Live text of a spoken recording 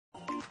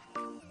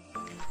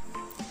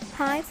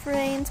Hi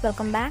friends,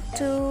 welcome back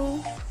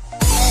to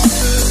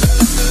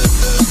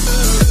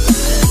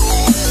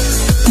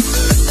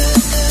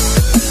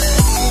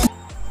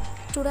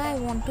today I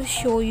want to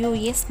show you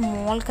a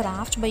small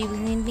craft by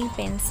using the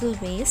pencil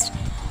waste.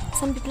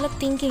 Some people are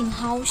thinking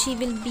how she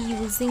will be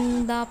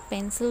using the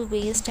pencil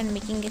waste and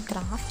making a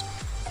craft.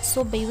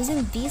 So by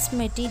using this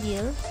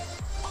material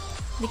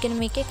we can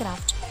make a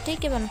craft.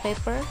 Take a one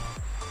paper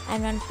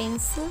and one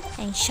pencil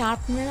and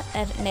sharpener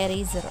and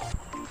eraser.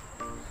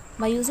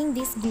 By using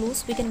these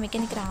glues we can make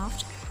a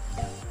craft,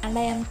 and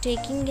I am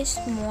taking a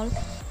small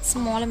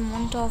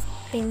amount of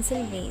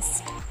pencil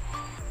waste.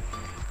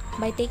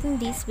 By taking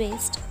this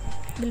waste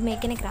we'll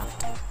make a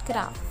craft.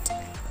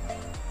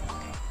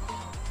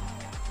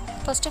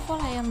 First of all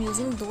I am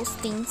using those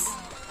things.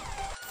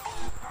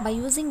 By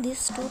using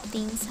these two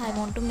things I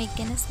want to make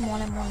a small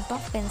amount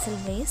of pencil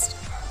waste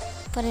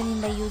by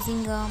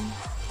using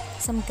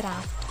some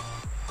craft.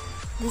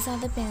 These are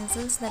the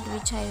pencils that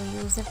which I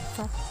use it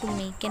for to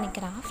make a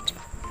craft.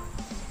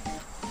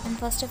 And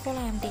first of all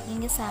I am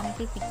taking a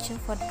sample picture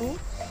for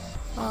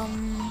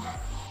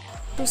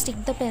to stick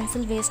the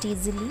pencil waste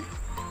easily.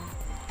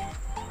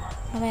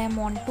 Now I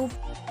want to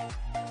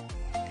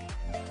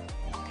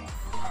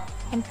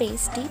and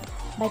paste it.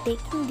 By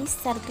taking this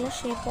circular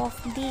shape of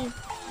the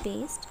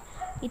paste,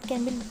 it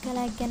can be look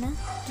like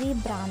tree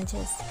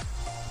branches.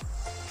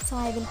 So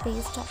I will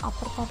paste the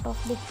upper part of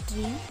the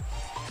tree.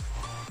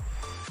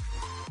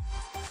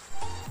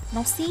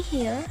 Now see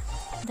here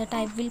that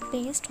I will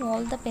paste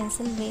all the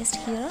pencil waste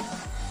here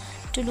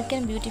to look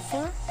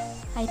beautiful.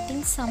 I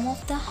think some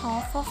of the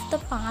half of the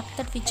part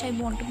that which I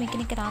want to make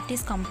in a craft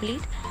is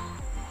complete.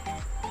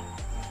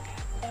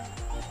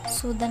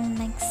 So the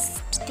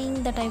next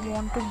thing that I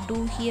want to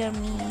do here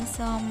means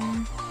I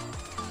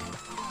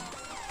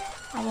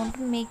want to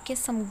make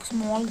some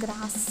small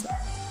grass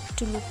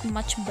to look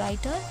much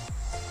brighter.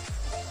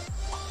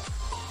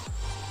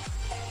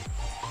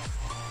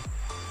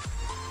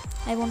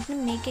 I want to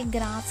make a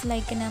grass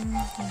like in a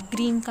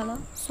green color,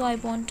 so I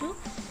want to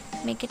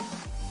make it,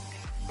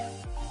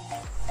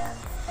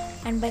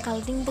 and by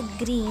coloring the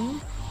green,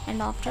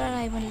 and after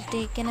I will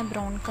take in a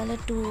brown color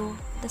to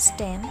the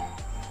stem,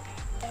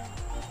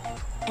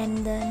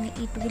 and then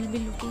it will be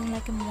looking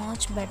like a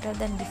much better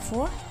than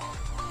before.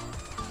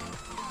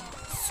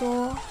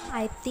 So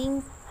I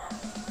think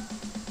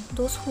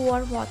those who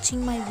are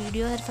watching my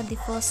video for the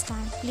first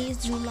time, please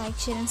do like,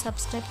 share and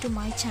subscribe to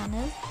my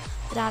channel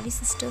Ravi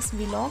Sisters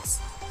Vlogs.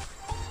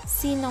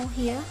 See now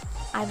here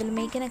I will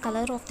make in a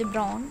color of the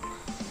brown,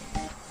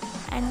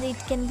 and it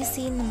can be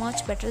seen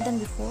much better than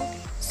before.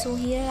 So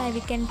here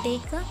we can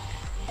take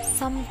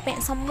some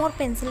more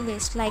pencil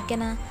waste, like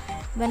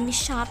when we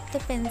sharp the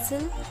pencil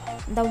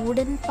the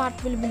wooden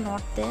part will be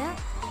not there,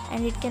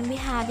 and it can be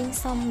having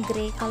some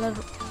gray color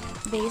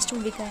waste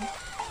will be kind.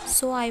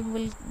 So I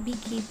will be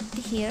keep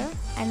here,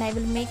 and I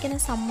will make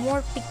some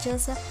more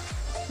pictures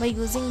by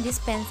using this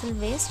pencil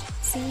waste.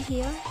 See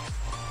here,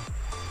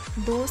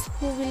 those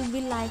who will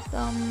be like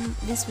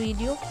this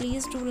video,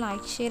 please do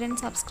like, share and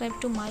subscribe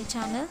to my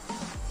channel.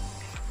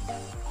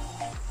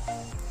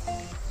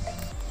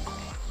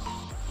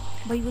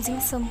 By using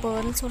some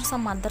pearls or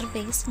some other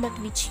waste that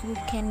which you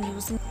can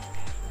use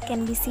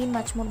can be seen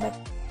much more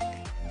better.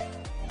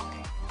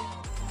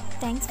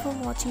 Thanks for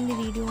watching the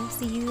video.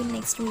 See you in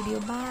next video.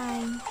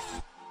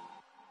 Bye.